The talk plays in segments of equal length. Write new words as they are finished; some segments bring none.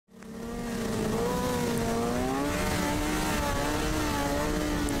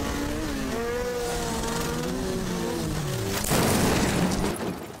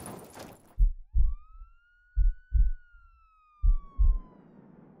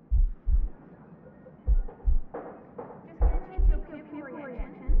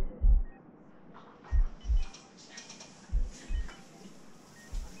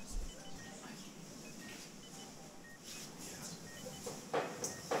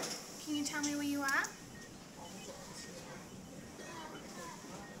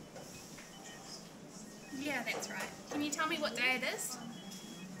can you tell me what day it is?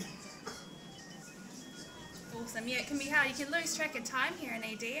 Awesome. Yeah, it can be hard. You can lose track of time here in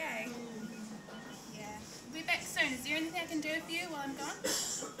ED, eh? Yeah. We'll be back soon. Is there anything I can do for you while I'm gone?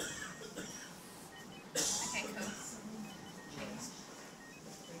 Okay, cool. Thanks.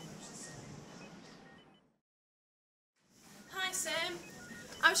 Hi Sam,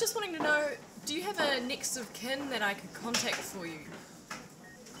 I was just wanting to know, do you have a next of kin that I could contact for you?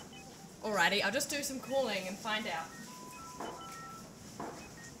 Alrighty, I'll just do some calling and find out.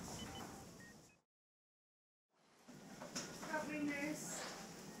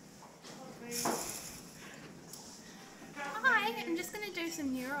 Hi, I'm just going to do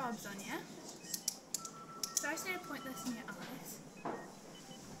some neuro-obs on you. So I just need to point this in your eyes.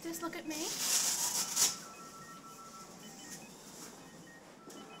 Just look at me.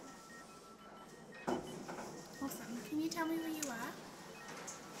 Awesome. Can you tell me where you are?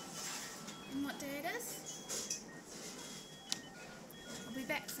 And what day it is? I'll be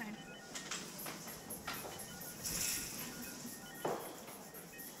back soon.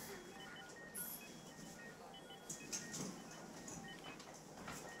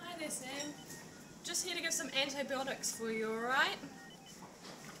 Hi there Sam, just here to give some antibiotics for you, alright?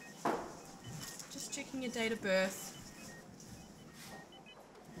 Just checking your date of birth.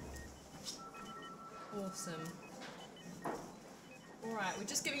 Awesome. Alright, we're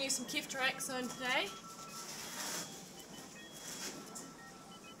just giving you some ceftriaxone today.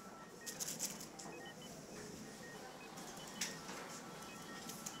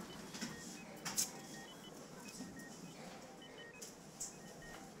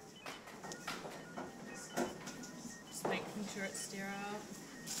 Just making sure it's sterile.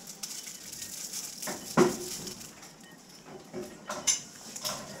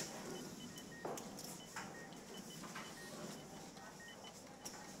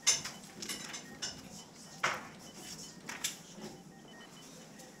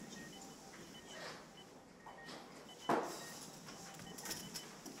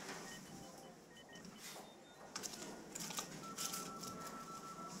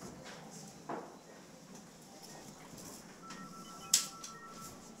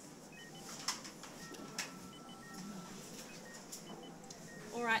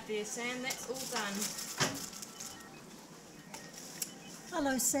 Alright there Sam, that's all done.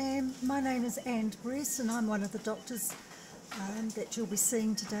 Hello Sam, my name is Anne Bress and I'm one of the doctors that you'll be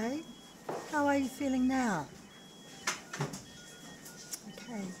seeing today. How are you feeling now?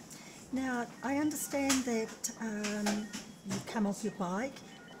 Okay, now I understand that you've come off your bike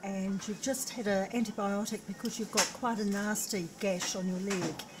and you've just had an antibiotic because you've got quite a nasty gash on your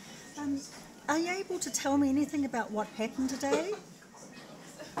leg. Are you able to tell me anything about what happened today?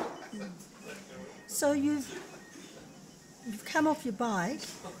 So you've come off your bike,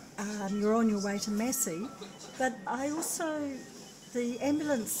 you're on your way to Massey, but the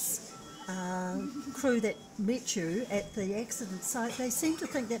ambulance crew that met you at the accident site, they seem to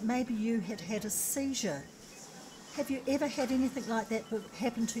think that maybe you had had a seizure. Have you ever had anything like that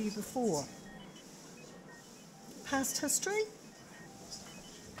happen to you before? Past history?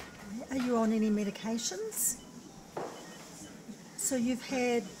 Are you on any medications? So you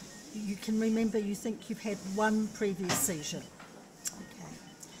can remember, you think you've had one previous seizure. Okay.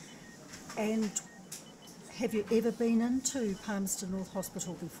 And have you ever been into Palmerston North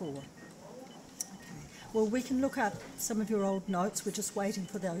Hospital before? Okay. Well, we can look up some of your old notes. We're just waiting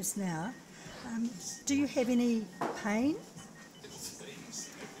for those now. Do you have any pain?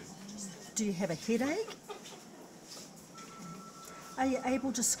 Do you have a headache? Are you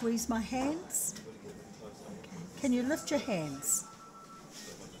able to squeeze my hands? Okay. Can you lift your hands?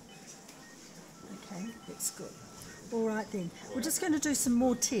 Okay, that's good. All right then, we're just going to do some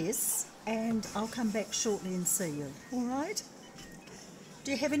more tests and I'll come back shortly and see you. All right?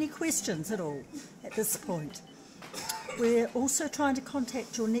 Do you have any questions at all at this point? We're also trying to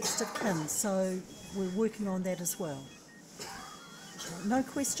contact your next of kin, so we're working on that as well. No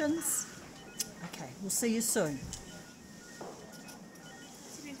questions? Okay, we'll see you soon. Is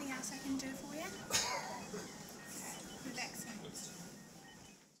there anything else I can do for you? Be back soon.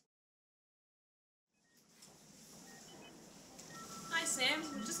 Hi Sam,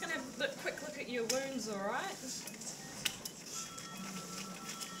 we're just going to have a quick look at your wounds, alright?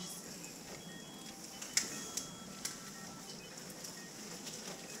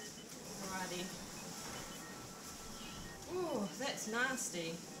 Alrighty. Ooh, that's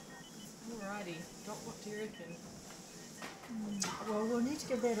nasty. Alrighty, Doc, what do you reckon? Well, we'll need to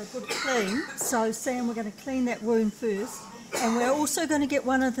give that a good clean. So Sam, we're going to clean that wound first, and we're also going to get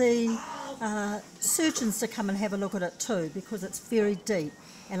one of the surgeons to come and have a look at it too, because it's very deep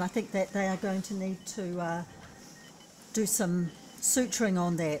and I think that they are going to need to do some suturing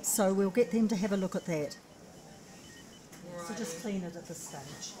on that, so we'll get them to have a look at that. So just Alrighty. clean it at this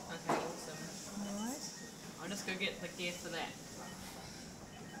stage. Okay, awesome. All right. I'll just go get the gear for that.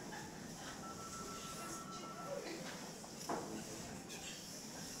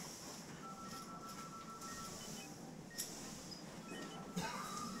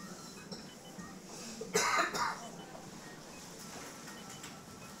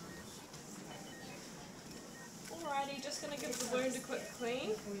 Alrighty, just gonna give the wound a quick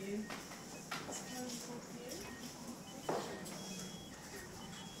clean.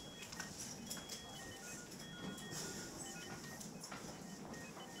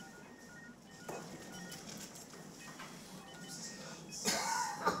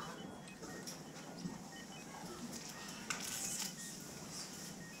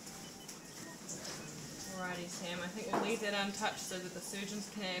 Alrighty Sam, I think we'll leave that untouched so that the surgeons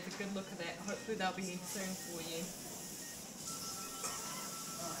can have a good look at that. Hopefully they'll be here soon for you.